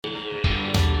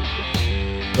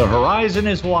The horizon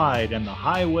is wide and the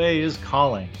highway is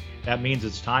calling. That means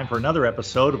it's time for another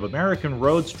episode of American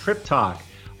Roads Trip Talk.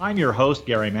 I'm your host,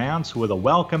 Gary Mance, with a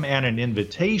welcome and an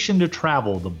invitation to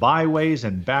travel the byways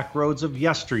and back roads of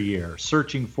yesteryear,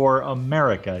 searching for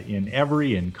America in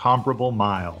every incomparable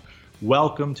mile.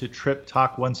 Welcome to Trip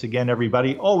Talk once again,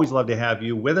 everybody. Always love to have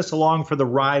you with us along for the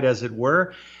ride, as it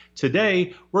were.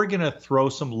 Today, we're going to throw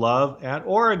some love at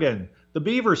Oregon, the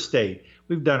Beaver State.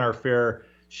 We've done our fair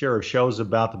share of shows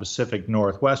about the Pacific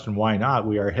Northwest, and why not?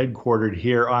 We are headquartered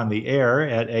here on the air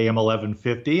at AM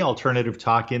 1150, Alternative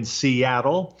Talk in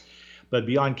Seattle. But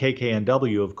beyond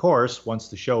KKNW, of course, once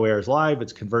the show airs live,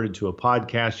 it's converted to a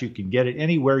podcast. You can get it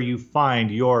anywhere you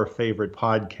find your favorite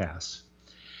podcasts.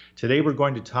 Today, we're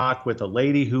going to talk with a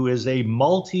lady who is a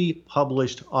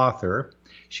multi-published author.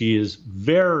 She is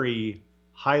very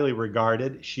highly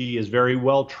regarded. She is very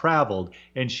well traveled,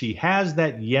 and she has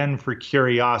that yen for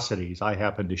curiosities. I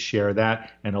happen to share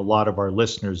that, and a lot of our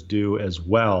listeners do as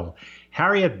well.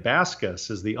 Harriet Baskas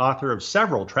is the author of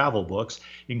several travel books,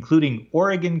 including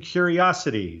Oregon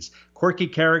Curiosities, Quirky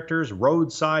Characters,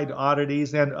 Roadside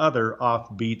Oddities, and other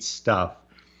offbeat stuff.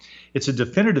 It's a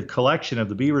definitive collection of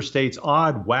the Beaver State's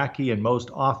odd, wacky, and most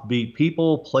offbeat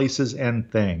people, places,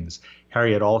 and things.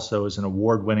 Harriet also is an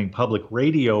award-winning public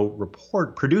radio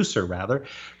producer.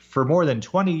 For more than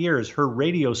 20 years, her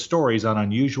radio stories on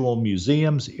unusual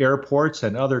museums, airports,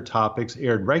 and other topics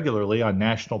aired regularly on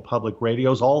National Public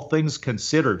Radio's All Things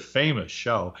Considered famous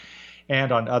show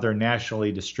and on other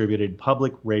nationally distributed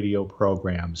public radio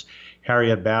programs.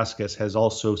 Harriet Baskas has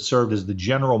also served as the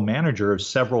general manager of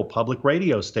several public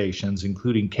radio stations,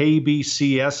 including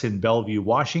KBCS in Bellevue,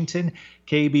 Washington,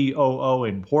 KBOO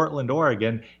in Portland,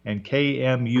 Oregon, and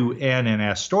KMUN in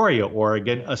Astoria,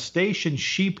 Oregon, a station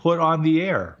she put on the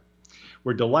air.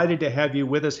 We're delighted to have you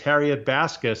with us, Harriet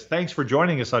Baskas. Thanks for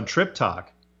joining us on Trip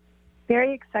Talk.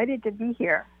 Very excited to be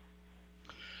here.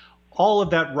 All of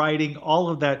that writing, all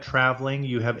of that traveling,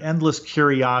 you have endless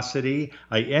curiosity.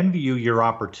 I envy you your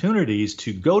opportunities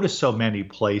to go to so many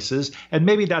places, and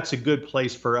maybe that's a good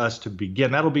place for us to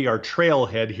begin. That'll be our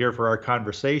trailhead here for our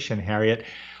conversation, Harriet.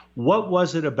 What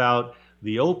was it about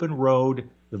the open road,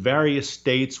 the various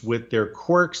states with their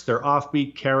quirks, their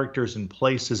offbeat characters and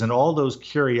places, and all those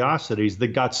curiosities that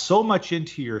got so much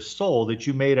into your soul that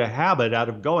you made a habit out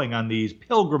of going on these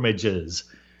pilgrimages?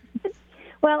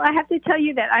 Well, I have to tell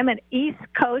you that I'm an East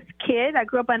Coast kid. I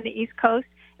grew up on the East Coast.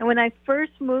 And when I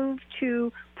first moved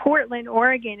to Portland,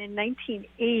 Oregon in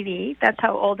 1980, that's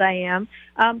how old I am,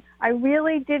 I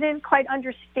really didn't quite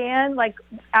understand, like,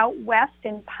 out west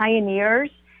and pioneers.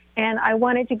 And I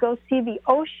wanted to go see the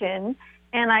ocean.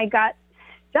 And I got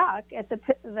stuck at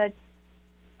the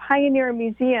Pioneer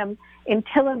Museum in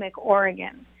Tillamook,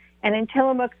 Oregon. And in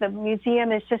Tillamook, the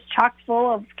museum is just chock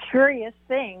full of curious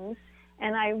things.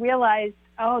 And I realized,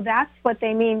 oh, that's what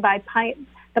they mean by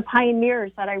the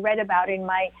pioneers that I read about in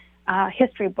my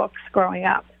history books growing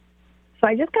up. So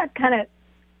I just got kind of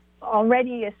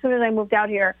already, as soon as I moved out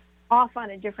here, off on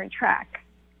a different track.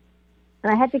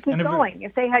 And I had to keep going.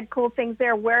 If they had cool things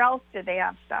there, where else did they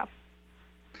have stuff?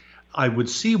 I would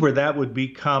see where that would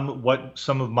become what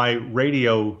some of my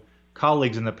radio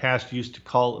colleagues in the past used to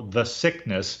call the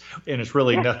sickness, and it's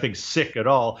really nothing sick at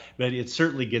all, but it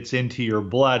certainly gets into your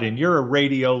blood. And you're a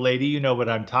radio lady, you know what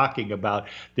I'm talking about.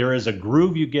 There is a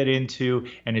groove you get into,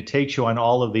 and it takes you on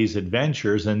all of these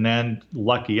adventures, and then,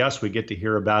 lucky us, we get to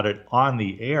hear about it on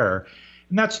the air.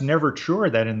 And that's never truer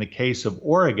than in the case of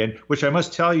Oregon, which I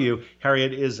must tell you,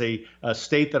 Harriet, is a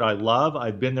state that I love.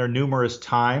 I've been there numerous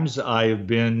times. I've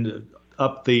been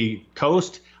up the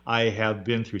coast. I have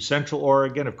been through Central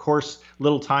Oregon, of course,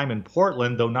 little time in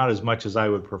Portland, though not as much as I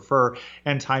would prefer,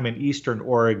 and time in Eastern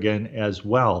Oregon as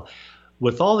well.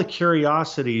 With all the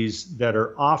curiosities that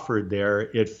are offered there,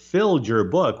 it filled your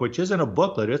book, which isn't a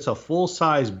booklet, it's a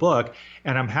full-size book.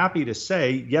 And I'm happy to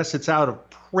say, yes, it's out of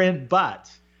print,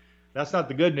 but that's not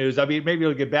the good news. I mean, maybe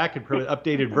you'll get back and print an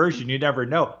updated version, you never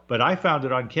know. But I found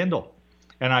it on Kindle,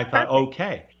 and I thought,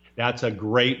 okay. That's a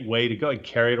great way to go and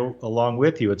carry it along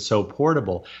with you. It's so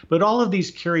portable. But all of these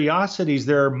curiosities,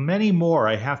 there are many more,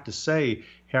 I have to say,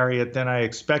 Harriet, than I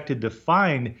expected to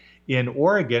find in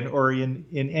Oregon or in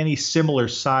any similar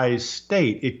size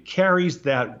state. It carries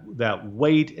that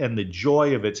weight and the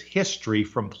joy of its history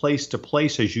from place to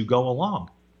place as you go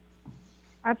along.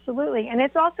 Absolutely. And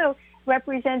it's also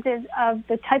representative of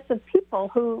the types of people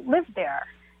who live there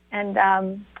and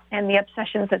the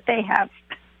obsessions that they have.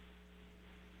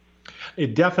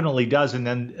 It definitely does. And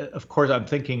then, of course, I'm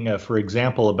thinking, for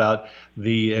example, about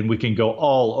and we can go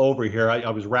all over here. I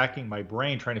was racking my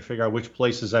brain trying to figure out which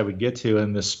places I would get to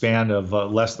in the span of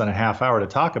less than a half hour to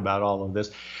talk about all of this.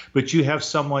 But you have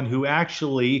someone who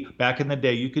actually, back in the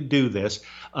day, you could do this,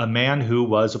 a man who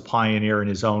was a pioneer in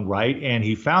his own right, and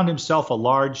he found himself a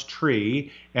large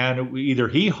tree, and either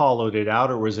he hollowed it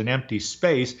out or was an empty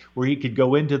space where he could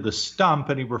go into the stump,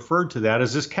 and he referred to that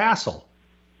as his castle.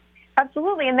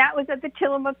 Absolutely, and that was at the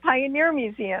Tillamook Pioneer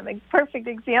Museum, a perfect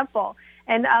example.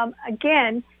 And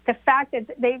again, the fact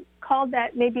that they called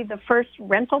that maybe the first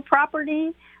rental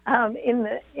property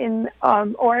in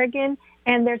Oregon,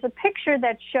 and there's a picture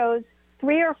that shows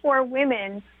 3 or 4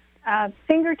 women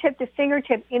fingertip to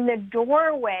fingertip in the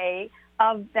doorway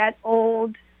of that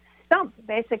old stump,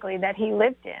 basically, that he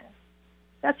lived in.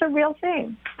 That's a real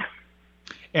thing.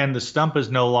 And the stump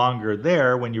is no longer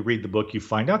there. When you read the book, you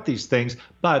find out these things,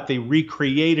 but they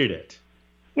recreated it.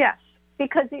 Yes,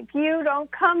 because if you don't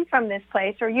come from this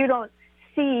place or you don't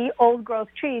see old growth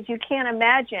trees, you can't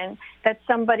imagine that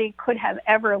somebody could have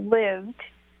ever lived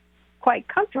quite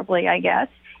comfortably, I guess,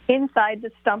 inside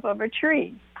the stump of a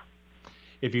tree.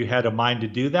 If you had a mind to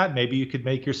do that, maybe you could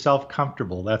make yourself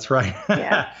comfortable. That's right.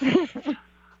 Yeah.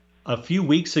 A few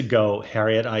weeks ago,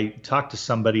 Harriet, I talked to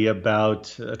somebody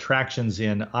about attractions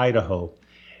in Idaho.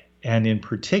 And in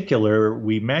particular,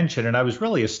 we mentioned, and I was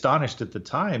really astonished at the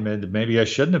time, and maybe I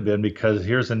shouldn't have been, because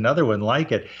here's another one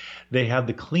like it. They have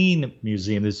the Clean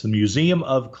Museum. It's the Museum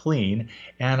of Clean,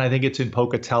 and I think it's in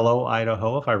Pocatello,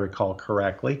 Idaho, if I recall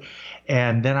correctly.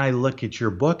 And then I look at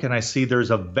your book, and I see there's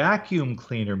a vacuum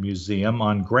cleaner museum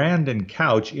on Grand and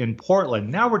Couch in Portland.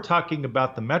 Now we're talking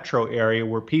about the metro area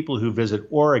where people who visit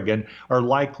Oregon are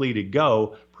likely to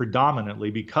go,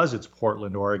 predominantly because it's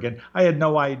Portland, Oregon. I had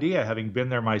no idea, having been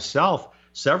there myself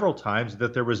several times,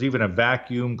 that there was even a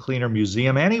vacuum cleaner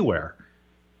museum anywhere.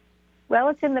 Well,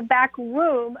 it's in the back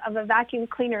room of a vacuum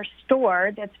cleaner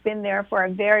store that's been there for a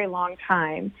very long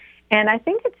time. And I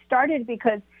think it started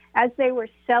because as they were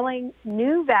selling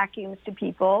new vacuums to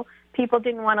people, people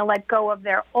didn't want to let go of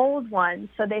their old ones.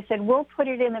 So they said, we'll put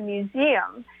it in a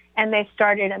museum. And they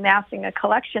started amassing a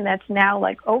collection that's now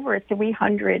like over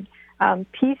 300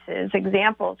 pieces,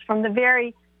 examples, from the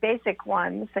very basic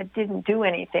ones that didn't do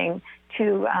anything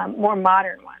to more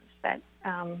modern ones that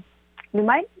we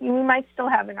might still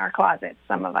have in our closets,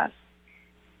 some of us.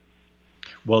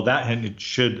 Well, and it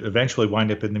should eventually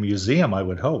wind up in the museum, I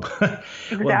would hope.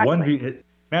 Exactly.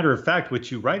 Matter of fact,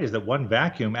 what you write is that one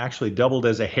vacuum actually doubled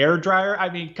as a hair dryer. I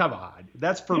mean, come on,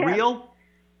 that's for real?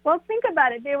 Well, think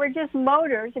about it. They were just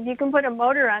motors. If you can put a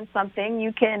motor on something,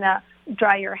 you can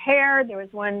dry your hair. There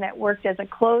was one that worked as a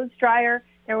clothes dryer.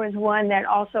 There was one that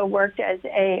also worked as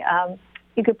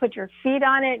you could put your feet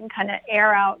on it and kind of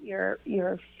air out your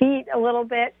feet a little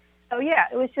bit. So, yeah,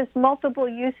 it was just multiple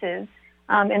uses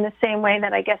in the same way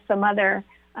that I guess some other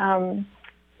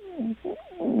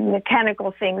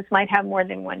mechanical things might have more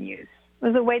than one use. It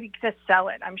was a way to just sell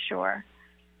it, I'm sure.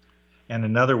 And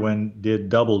another one did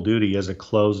double duty as a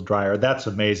clothes dryer. That's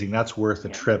amazing. That's worth a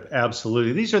trip.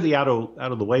 Absolutely. These are the out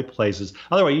of the way places.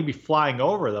 Otherwise, you'd be flying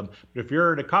over them. But if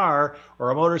you're in a car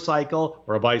or a motorcycle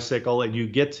or a bicycle and you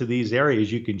get to these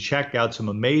areas, you can check out some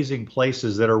amazing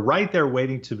places that are right there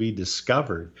waiting to be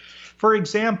discovered. For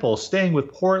example, staying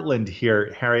with Portland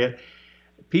here, Harriet,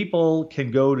 people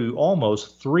can go to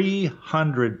almost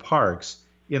 300 parks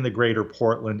in the greater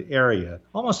Portland area.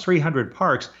 Almost 300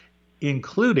 parks,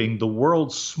 including the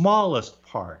world's smallest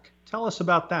park. Tell us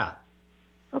about that.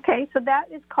 Okay, so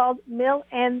that is called Mill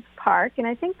Ends Park, and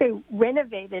I think they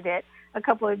renovated it a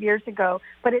couple of years ago,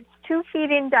 but it's 2 feet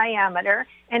in diameter,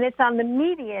 and it's on the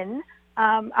median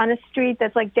on a street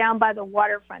that's like down by the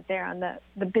waterfront there on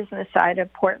the business side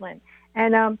of Portland.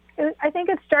 And I think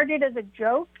it started as a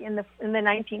joke in the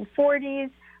 1940s,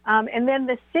 and then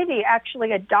the city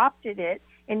actually adopted it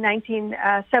in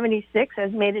 1976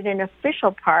 as made it an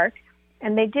official park.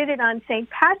 And they did it on St.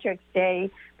 Patrick's Day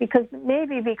because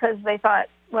they thought,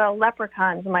 well,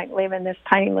 leprechauns might live in this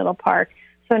tiny little park.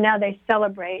 So now they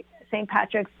celebrate St.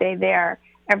 Patrick's Day there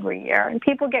every year. And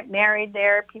people get married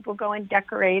there. People go and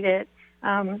decorate it.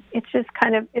 It's just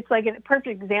it's like a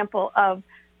perfect example of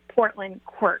Portland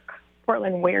quirk,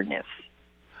 Portland weirdness.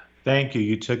 Thank you.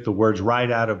 You took the words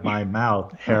right out of my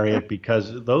mouth, Harriet,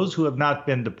 because those who have not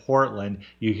been to Portland,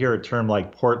 you hear a term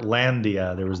like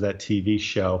Portlandia. There was that TV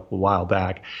show a while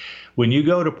back. When you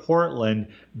go to Portland,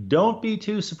 don't be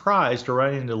too surprised to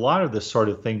run into a lot of this sort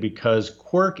of thing, because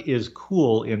quirk is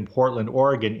cool in Portland,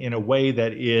 Oregon, in a way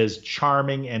that is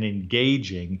charming and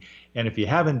engaging. And if you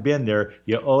haven't been there,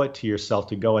 you owe it to yourself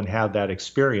to go and have that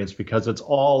experience because it's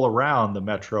all around the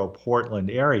metro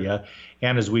Portland area.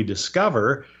 And as we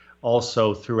discover,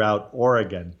 also throughout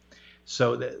Oregon.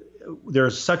 So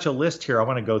there's such a list here. I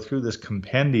want to go through this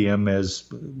compendium as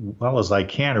well as I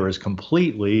can, or as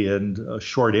completely in a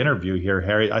short interview here,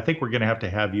 Harry. I think we're going to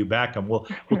have you back, and we'll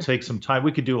take some time.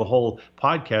 We could do a whole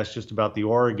podcast just about the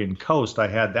Oregon coast. I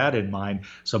had that in mind.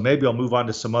 So maybe I'll move on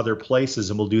to some other places,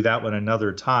 and we'll do that one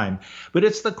another time. But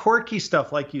it's the quirky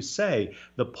stuff, like you say,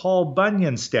 the Paul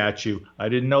Bunyan statue. I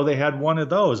didn't know they had one of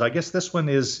those. I guess this one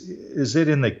is it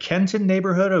in the Kenton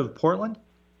neighborhood of Portland?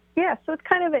 Yeah, so it's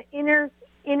kind of an inner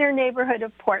neighborhood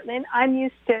of Portland.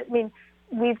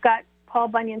 We've got Paul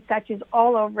Bunyan statues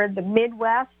all over the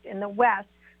Midwest and the West,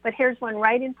 but here's one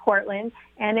right in Portland,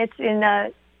 and it's in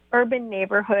a urban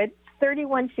neighborhood,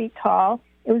 31 feet tall.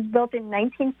 It was built in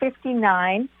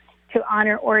 1959 to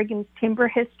honor Oregon's timber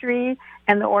history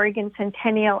and the Oregon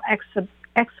Centennial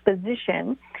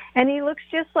Exposition. And he looks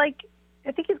just like,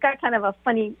 I think he's got kind of a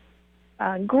funny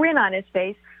grin on his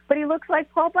face, but he looks like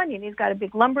Paul Bunyan. He's got a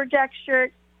big lumberjack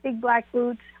shirt, big black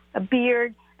boots, a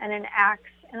beard, and an axe.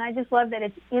 And I just love that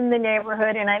it's in the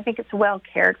neighborhood, and I think it's well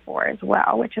cared for as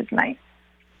well, which is nice.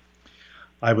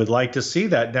 I would like to see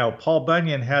that. Now, Paul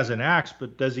Bunyan has an axe,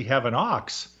 but does he have an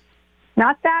ox?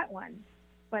 Not that one,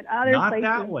 but other places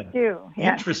that one. do.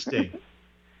 Yeah. Interesting.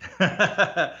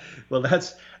 Well,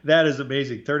 that is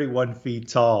amazing. 31 feet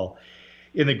tall.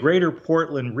 In the greater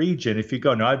Portland region, if you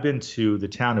go, now I've been to the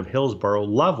town of Hillsborough,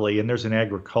 lovely, and there's an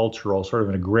agricultural, sort of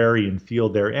an agrarian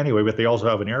field there anyway, but they also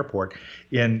have an airport.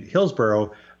 In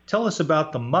Hillsborough, tell us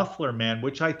about the Muffler Man,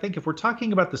 which I think if we're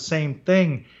talking about the same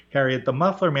thing, Harriet, the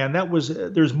Muffler Man,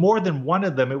 there's more than one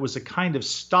of them. It was a kind of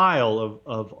style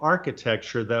of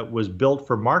architecture that was built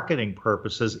for marketing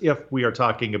purposes, if we are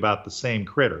talking about the same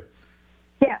critter.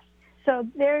 Yes. So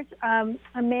there's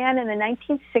a man in the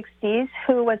 1960s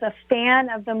who was a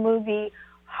fan of the movie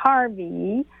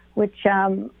Harvey, which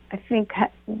I think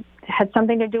had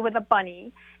something to do with a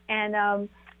bunny. And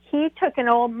he took an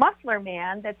old muffler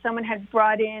man that someone had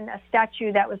brought in, a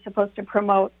statue that was supposed to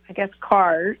promote, I guess,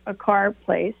 a car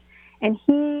place. And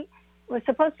he was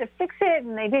supposed to fix it,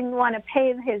 and they didn't want to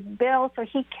pay his bill, so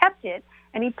he kept it,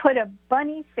 and he put a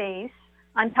bunny face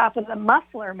on top of the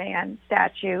Muffler Man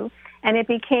statue, and it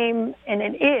became, and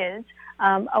it is,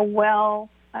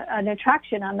 an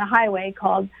attraction on the highway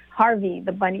called Harvey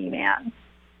the Bunny Man.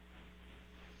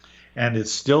 And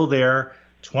it's still there,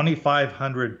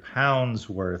 2,500 pounds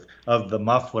worth of the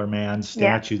Muffler Man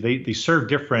statue. Yeah. They serve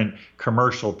different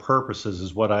commercial purposes,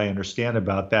 is what I understand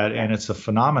about that, and it's a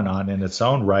phenomenon in its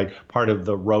own right, part of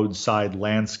the roadside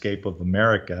landscape of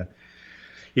America.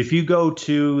 If you go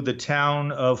to the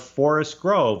town of Forest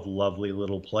Grove, lovely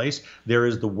little place, there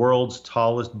is the world's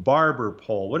tallest barber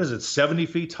pole. What is it, 70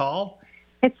 feet tall?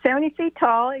 It's 70 feet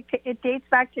tall. It dates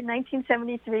back to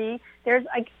 1973. There's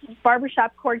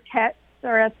barbershop quartets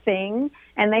are a thing,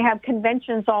 and they have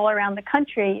conventions all around the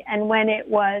country. And when it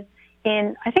was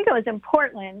I think it was in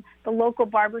Portland, the local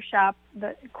barbershop,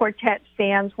 the quartet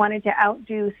fans wanted to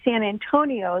outdo San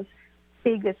Antonio's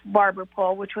biggest barber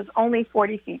pole, which was only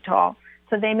 40 feet tall.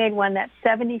 So they made one that's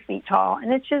 70 feet tall,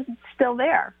 and it's just still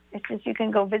there. It's just you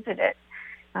can go visit it.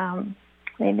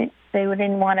 They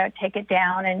didn't want to take it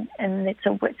down, and it's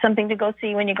something to go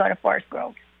see when you go to Forest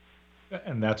Grove.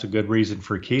 And that's a good reason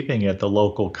for keeping it the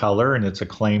local color, and it's a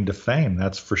claim to fame,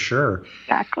 that's for sure.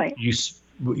 Exactly.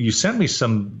 You sent me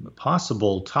some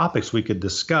possible topics we could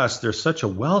discuss. There's such a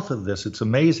wealth of this. It's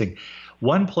amazing.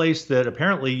 One place that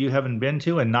apparently you haven't been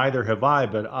to, and neither have I,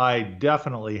 but I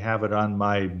definitely have it on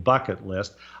my bucket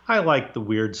list. I like the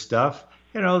weird stuff.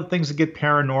 Things that get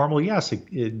paranormal. Yes,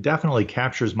 it definitely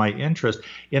captures my interest.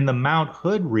 In the Mount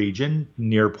Hood region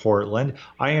near Portland,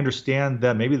 I understand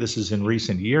that maybe this is in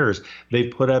recent years,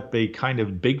 they've put up a kind of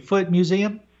Bigfoot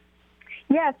museum.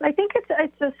 Yes, I think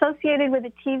it's associated with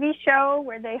a TV show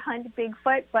where they hunt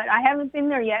Bigfoot, but I haven't been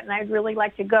there yet, and I'd really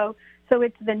like to go. So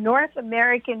it's the North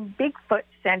American Bigfoot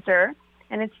Center,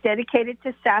 and it's dedicated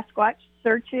to Sasquatch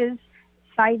searches,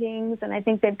 sightings, and I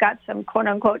think they've got some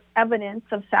quote-unquote evidence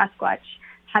of Sasquatch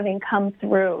having come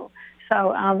through.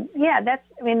 So,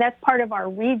 that's part of our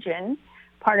region,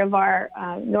 part of our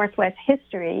Northwest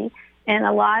history, and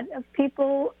a lot of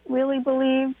people really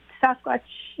believe Sasquatch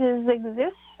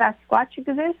exists.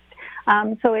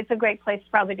 So it's a great place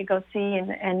probably to go see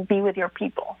and be with your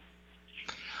people.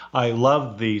 I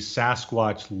love the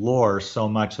Sasquatch lore so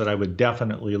much that I would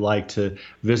definitely like to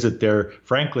visit there.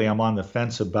 Frankly, I'm on the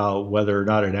fence about whether or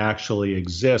not it actually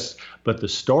exists, but the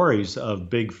stories of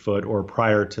Bigfoot, or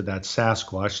prior to that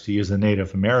Sasquatch, to use a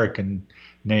Native American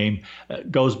name,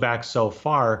 goes back so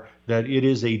far that it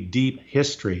is a deep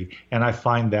history, and I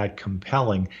find that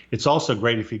compelling. It's also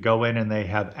great if you go in and they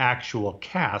have actual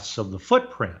casts of the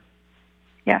footprint.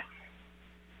 Yes,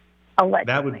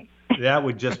 allegedly. That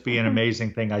would just be an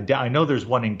amazing thing. I know there's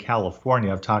one in California.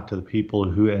 I've talked to the people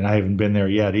who, and I haven't been there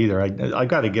yet either. I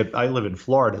got to get. I live in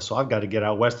Florida, so I've got to get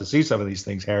out west to see some of these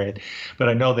things, Harriet. But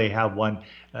I know they have one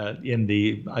in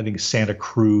the, I think, Santa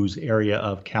Cruz area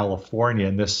of California,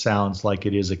 and this sounds like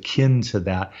it is akin to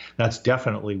that. That's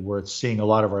definitely worth seeing. A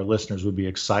lot of our listeners would be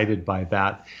excited by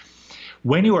that.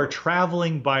 When you are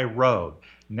traveling by road,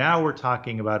 now we're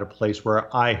talking about a place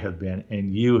where I have been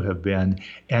and you have been,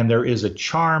 and there is a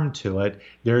charm to it.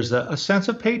 There's a sense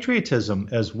of patriotism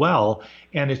as well,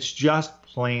 and it's just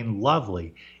plain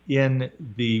lovely. In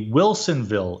the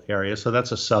Wilsonville area, so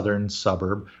that's a southern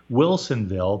suburb,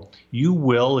 Wilsonville, you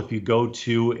will, if you go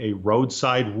to a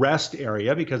roadside rest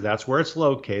area, because that's where it's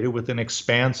located, with an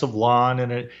expansive lawn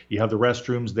and you have the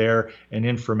restrooms there, an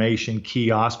information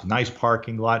kiosk, nice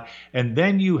parking lot, and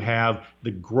then you have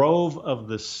the Grove of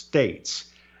the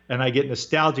States. And I get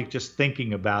nostalgic just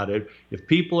thinking about it. If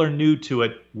people are new to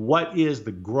it, what is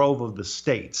the Grove of the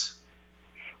States?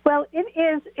 Well,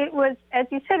 it was, as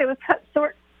you said, it was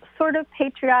sort of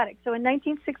patriotic. So in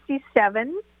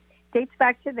 1967, dates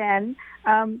back to then,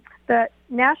 the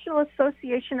National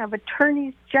Association of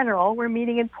Attorneys General were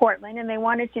meeting in Portland, and they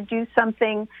wanted to do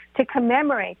something to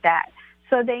commemorate that.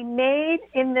 So they made,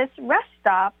 in this rest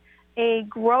stop, a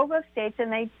grove of states,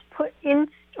 and they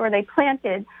they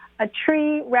planted a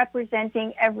tree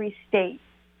representing every state.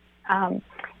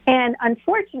 And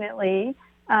unfortunately,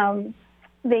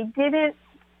 they didn't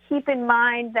keep in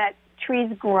mind that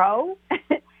trees grow.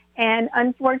 And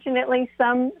unfortunately,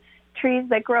 some trees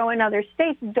that grow in other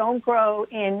states don't grow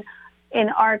in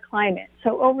our climate.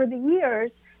 So over the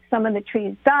years, some of the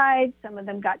trees died, some of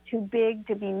them got too big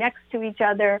to be next to each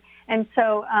other. And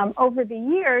so over the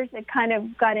years, it kind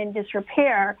of got in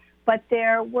disrepair, but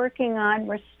they're working on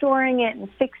restoring it and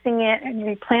fixing it and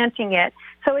replanting it.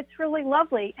 So it's really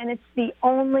lovely, and it's the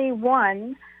only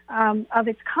one of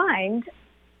its kind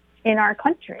in our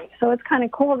country. So it's kind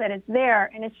of cool that it's there,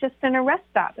 and it's just in a rest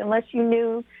stop. Unless you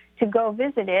knew to go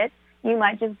visit it, you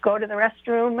might just go to the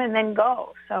restroom and then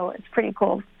go. So it's pretty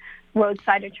cool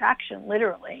roadside attraction,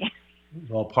 literally.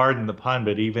 Well, pardon the pun,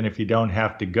 but even if you don't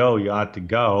have to go, you ought to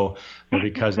go,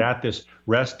 because at this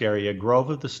rest area, Grove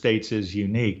of the States is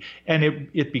unique, and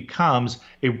it becomes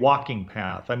a walking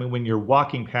path. I mean, when you're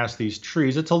walking past these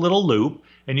trees, it's a little loop,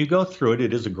 and you go through it.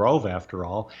 It is a grove, after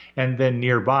all. And then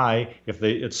nearby,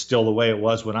 it's still the way it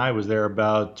was when I was there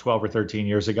about 12 or 13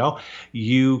 years ago,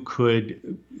 you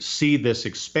could see this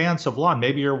expansive lawn.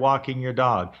 Maybe you're walking your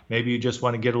dog. Maybe you just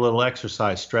want to get a little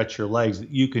exercise, stretch your legs.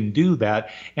 You can do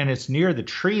that, and it's near the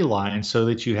tree line, so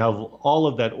that you have all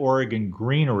of that Oregon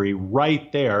greenery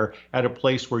right there at a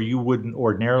place where you wouldn't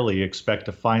ordinarily expect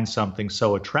to find something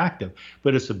so attractive.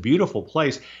 But it's a beautiful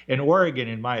place, and Oregon,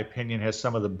 in my opinion, has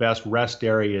some of the best rest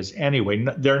areas anyway.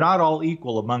 They're not all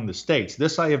equal among the states.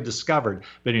 This I have discovered,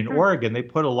 but in Oregon, they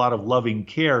put a lot of loving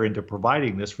care into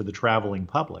providing this for the traveling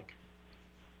public.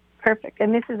 Perfect.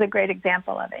 And this is a great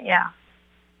example of it, yeah.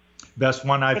 Best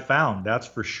one I've found, that's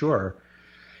for sure.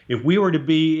 If we were to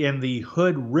be in the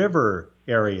Hood River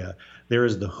area, there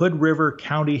is the Hood River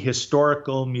County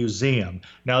Historical Museum.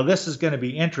 Now, this is going to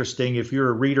be interesting. If you're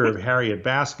a reader of Harriet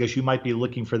Baskas, you might be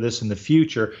looking for this in the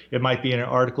future. It might be in an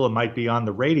article, it might be on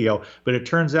the radio, but it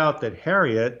turns out that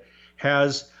Harriet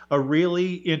has a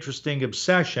really interesting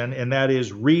obsession, and that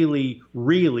is really,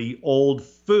 really old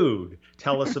food.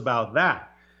 Tell us about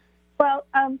that. Well,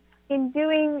 in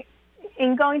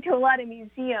going to a lot of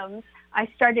museums, I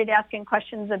started asking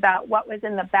questions about what was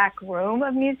in the back room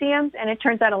of museums, and it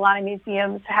turns out a lot of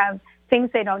museums have things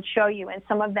they don't show you, and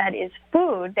some of that is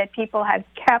food that people have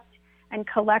kept and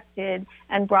collected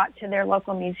and brought to their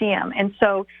local museum. And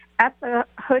so at the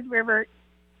Hood River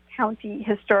County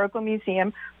Historical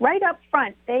Museum, right up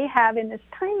front, they have in this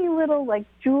tiny little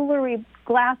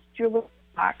glass jewelry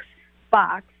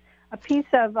box, a piece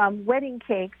of wedding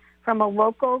cake from a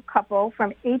local couple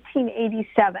from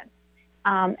 1887.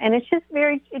 And it's just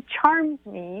it charms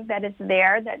me that it's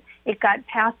there, that it got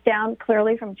passed down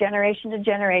clearly from generation to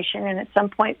generation and at some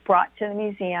point brought to the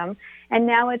museum. And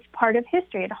now it's part of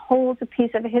history. It holds a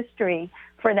piece of history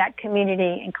for that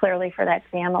community and clearly for that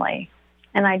family.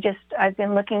 And I've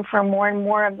been looking for more and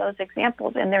more of those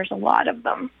examples, and there's a lot of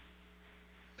them.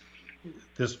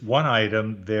 This one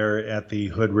item there at the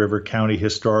Hood River County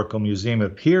Historical Museum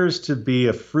appears to be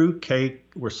a fruit cake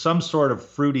or some sort of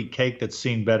fruity cake that's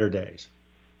seen better days.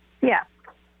 Yeah.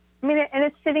 I mean, and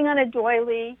it's sitting on a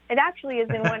doily. It actually is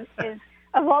in one, is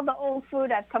of all the old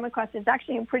food I've come across, it's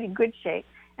actually in pretty good shape.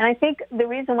 And I think the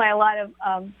reason why a lot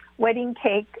of wedding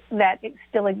cake that it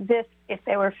still exists, if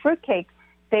they were fruit cake,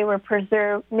 they were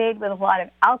made with a lot of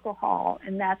alcohol,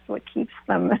 and that's what keeps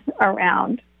them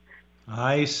around.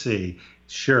 I see.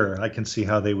 Sure, I can see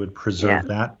how they would preserve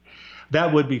that.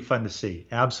 That would be fun to see.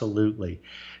 Absolutely.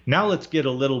 Now let's get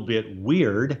a little bit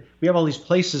weird. We have all these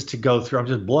places to go through. I'm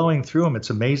just blowing through them. It's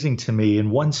amazing to me in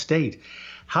one state.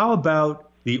 How about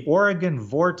the Oregon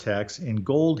Vortex in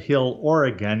Gold Hill,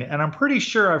 Oregon? And I'm pretty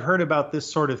sure I've heard about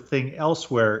this sort of thing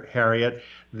elsewhere, Harriet.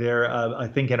 There, I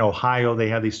think in Ohio, they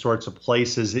have these sorts of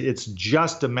places. It's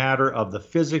just a matter of the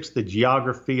physics, the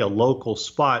geography, a local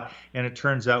spot. And it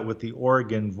turns out with the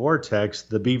Oregon Vortex,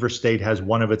 the Beaver State has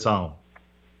one of its own.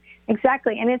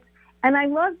 Exactly. And I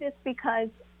love this because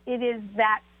it is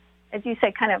that, as you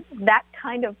say, kind of that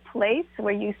kind of place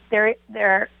where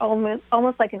they're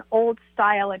almost like an old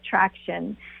style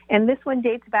attraction. And this one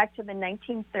dates back to the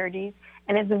 1930s,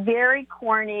 and it's very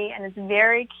corny and it's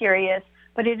very curious,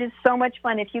 but it is so much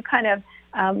fun if you kind of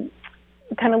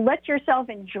let yourself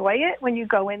enjoy it when you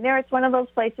go in there. It's one of those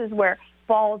places where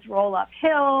balls roll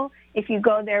uphill. If you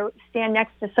go there, stand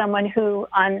next to someone who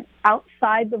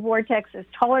outside the vortex is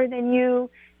taller than you,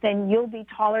 then you'll be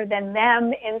taller than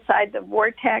them inside the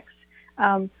vortex.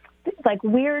 Like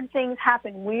weird things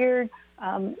happen, weird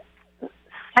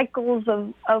cycles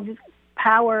of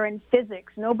power and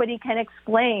physics nobody can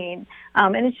explain.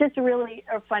 And it's just really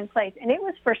a fun place. And it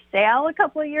was for sale a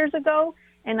couple of years ago,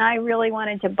 and I really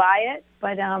wanted to buy it,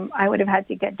 but I would have had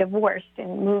to get divorced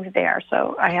and move there,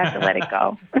 so I had to let it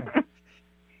go.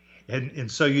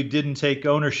 And so you didn't take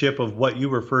ownership of what you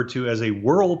refer to as a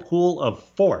whirlpool of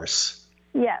force.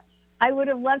 Yes, I would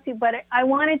have loved to, but I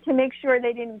wanted to make sure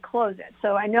they didn't close it.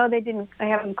 So I know they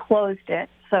haven't closed it,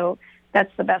 so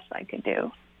that's the best I could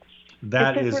do.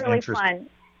 That is really interesting. Fun.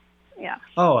 Yeah.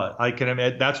 Oh, I can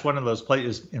imagine. That's one of those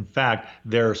places. In fact,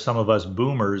 there are some of us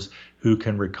boomers who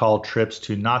can recall trips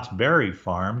to Knott's Berry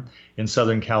Farm in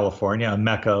Southern California, a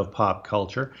mecca of pop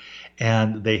culture.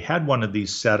 And they had one of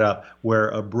these set up where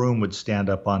a broom would stand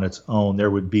up on its own. There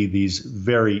would be these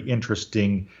very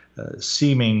interesting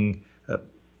seeming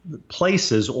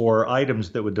places or items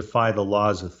that would defy the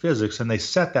laws of physics. And they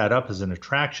set that up as an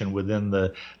attraction within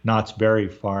the Knott's Berry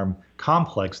Farm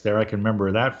complex there. I can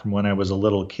remember that from when I was a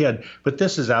little kid. But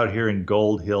this is out here in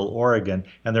Gold Hill, Oregon.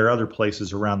 And there are other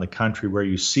places around the country where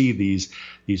you see these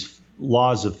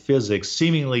laws of physics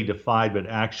seemingly defied, but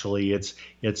actually it's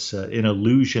an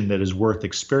illusion that is worth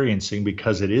experiencing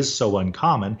because it is so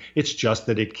uncommon. It's just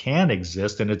that it can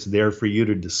exist and it's there for you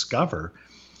to discover.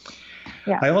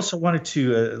 Yeah. I also wanted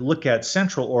to look at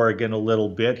Central Oregon a little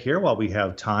bit here while we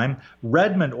have time.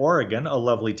 Redmond, Oregon, a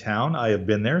lovely town. I have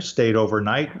been there, stayed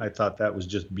overnight. I thought that was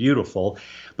just beautiful.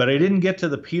 But I didn't get to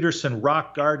the Peterson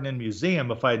Rock Garden and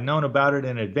Museum. If I had known about it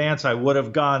in advance, I would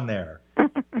have gone there.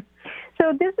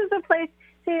 So this is a place,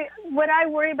 see, what I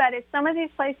worry about is some of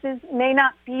these places may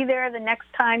not be there the next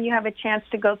time you have a chance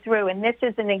to go through, and this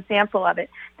is an example of it.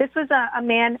 This was a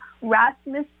man,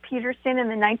 Rasmus Peterson, in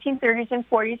the 1930s and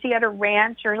 40s. He had a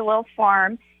ranch or a little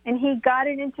farm, and he got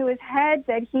it into his head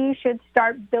that he should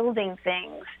start building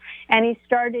things. And he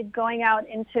started going out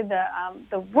into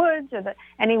the woods,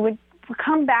 and he would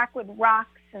come back with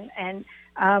rocks and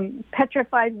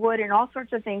petrified wood and all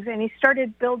sorts of things, and he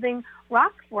started building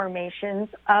rock formations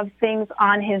of things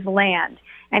on his land.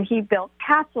 And he built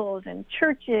castles and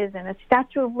churches and a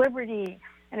Statue of Liberty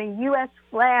and a U.S.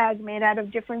 flag made out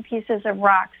of different pieces of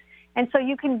rocks. And so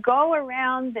you can go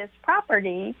around this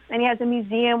property, and he has a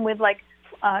museum with like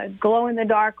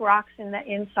glow-in-the-dark rocks in the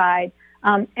inside.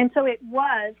 And so it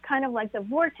was kind of like the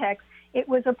vortex. It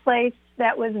was a place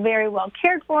that was very well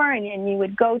cared for, and you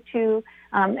would go to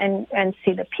and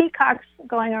see the peacocks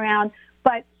going around.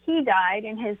 But he died,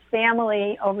 and his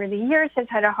family over the years has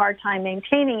had a hard time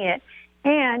maintaining it.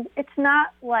 And it's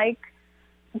not like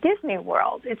Disney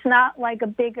World. It's not like a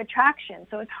big attraction.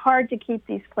 So it's hard to keep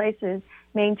these places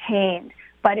maintained.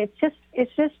 But it's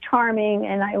just charming,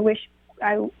 and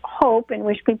I hope and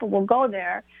wish people will go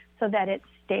there so that it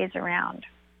stays around.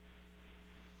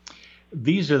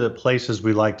 These are the places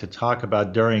we like to talk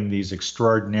about during these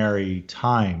extraordinary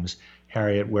times,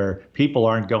 Harriet, where people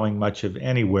aren't going much of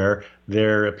anywhere.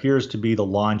 There appears to be the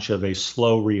launch of a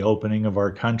slow reopening of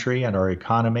our country and our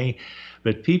economy,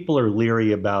 but people are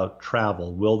leery about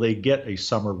travel. Will they get a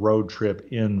summer road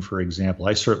trip in, for example?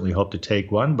 I certainly hope to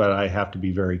take one, but I have to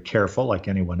be very careful like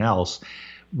anyone else.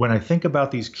 when I think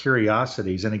about these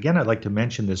curiosities, and again, I'd like to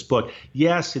mention this book.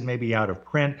 Yes, it may be out of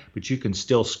print, but you can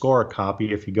still score a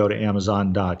copy if you go to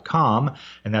Amazon.com,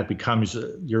 and that becomes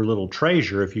your little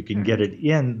treasure if you can get it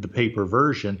in the paper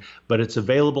version. But it's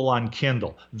available on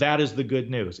Kindle. That is the good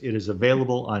news. It is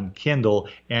available on Kindle,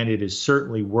 and it is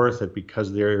certainly worth it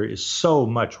because there is so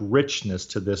much richness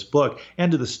to this book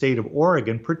and to the state of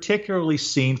Oregon, particularly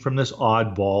seen from this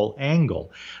oddball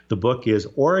angle. The book is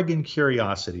Oregon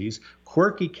Curiosities,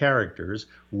 Quirky Characters,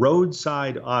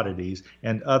 Roadside Oddities,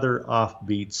 and Other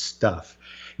Offbeat Stuff.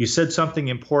 You said something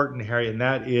important, Harry, and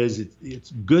that is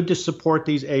it's good to support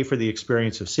these, A, for the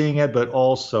experience of seeing it, but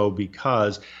also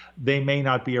because they may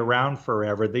not be around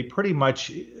forever. They pretty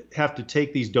much have to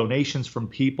take these donations from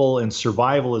people, and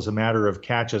survival is a matter of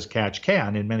catch as catch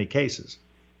can in many cases.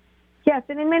 Yes,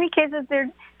 and in many cases,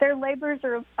 their labors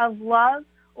are of love,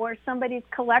 or somebody's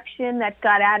collection that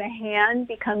got out of hand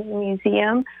becomes a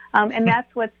museum, and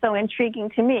that's what's so intriguing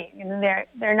to me. And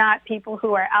they're not people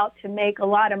who are out to make a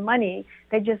lot of money.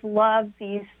 They just love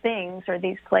these things or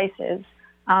these places,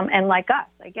 and like us,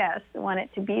 I guess, want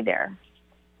it to be there.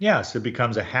 Yes, it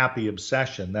becomes a happy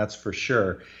obsession, that's for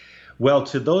sure. Well,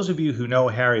 to those of you who know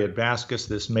Harriet Baskas,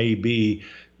 this may be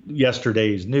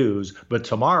yesterday's news, but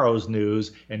tomorrow's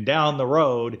news, and down the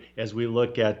road, as we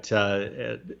look at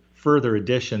further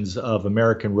editions of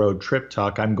American Road Trip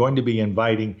Talk, I'm going to be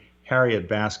inviting Harriet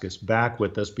Baskas back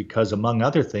with us because, among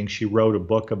other things, she wrote a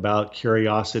book about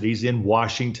curiosities in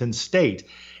Washington State.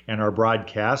 And our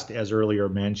broadcast, as earlier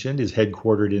mentioned, is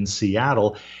headquartered in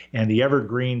Seattle. And the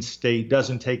Evergreen State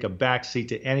doesn't take a backseat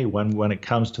to anyone when it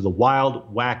comes to the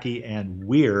wild, wacky, and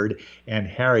weird. And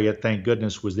Harriet, thank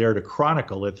goodness, was there to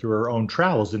chronicle it through her own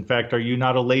travels. In fact, are you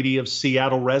not a lady of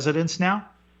Seattle residence now?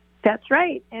 That's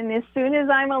right. And as soon as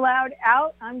I'm allowed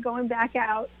out, I'm going back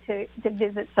out to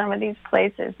visit some of these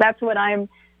places. That's what I'm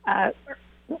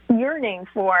yearning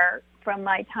for from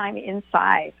my time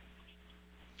inside.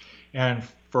 And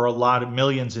for a lot of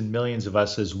millions and millions of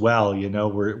us as well, you know,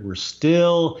 we're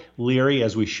still leery,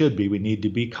 as we should be. We need to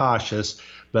be cautious.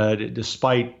 But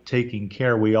despite taking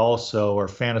care, we also are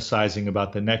fantasizing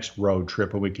about the next road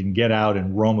trip where we can get out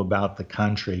and roam about the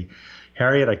country.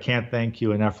 Harriet, I can't thank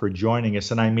you enough for joining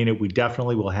us, and I mean it. We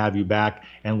definitely will have you back,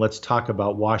 and let's talk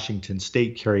about Washington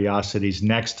State curiosities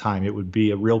next time. It would be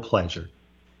a real pleasure.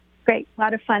 Great. A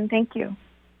lot of fun. Thank you.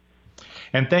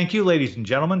 And thank you, ladies and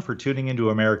gentlemen, for tuning into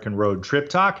American Road Trip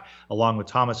Talk. Along with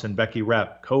Thomas and Becky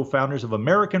Repp, co-founders of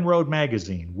American Road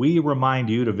Magazine, we remind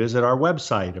you to visit our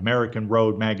website,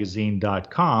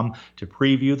 AmericanRoadMagazine.com, to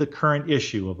preview the current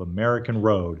issue of American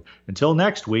Road. Until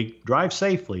next week, drive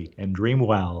safely and dream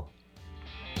well.